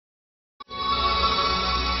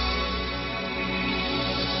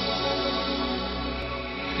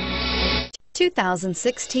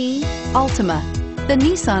2016 Altima. The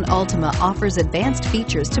Nissan Altima offers advanced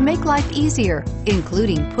features to make life easier,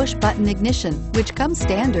 including push-button ignition, which comes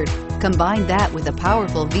standard. Combine that with a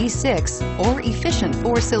powerful V6 or efficient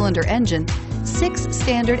 4-cylinder engine, 6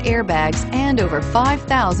 standard airbags, and over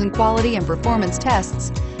 5,000 quality and performance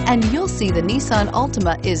tests, and you'll see the Nissan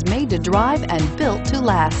Altima is made to drive and built to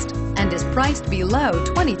last, and is priced below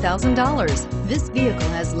 $20,000. This vehicle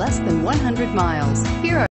has less than 100 miles.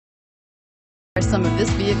 Here are some of this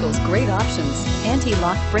vehicle's great options: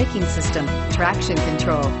 anti-lock braking system, traction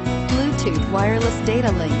control, Bluetooth wireless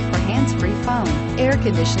data link for hands-free phone, air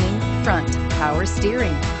conditioning, front, power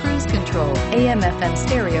steering, cruise control, AM/FM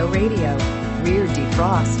stereo radio, rear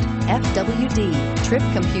defrost, FWD, trip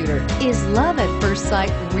computer. Is love at first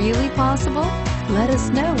sight really possible? Let us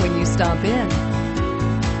know when you stop in.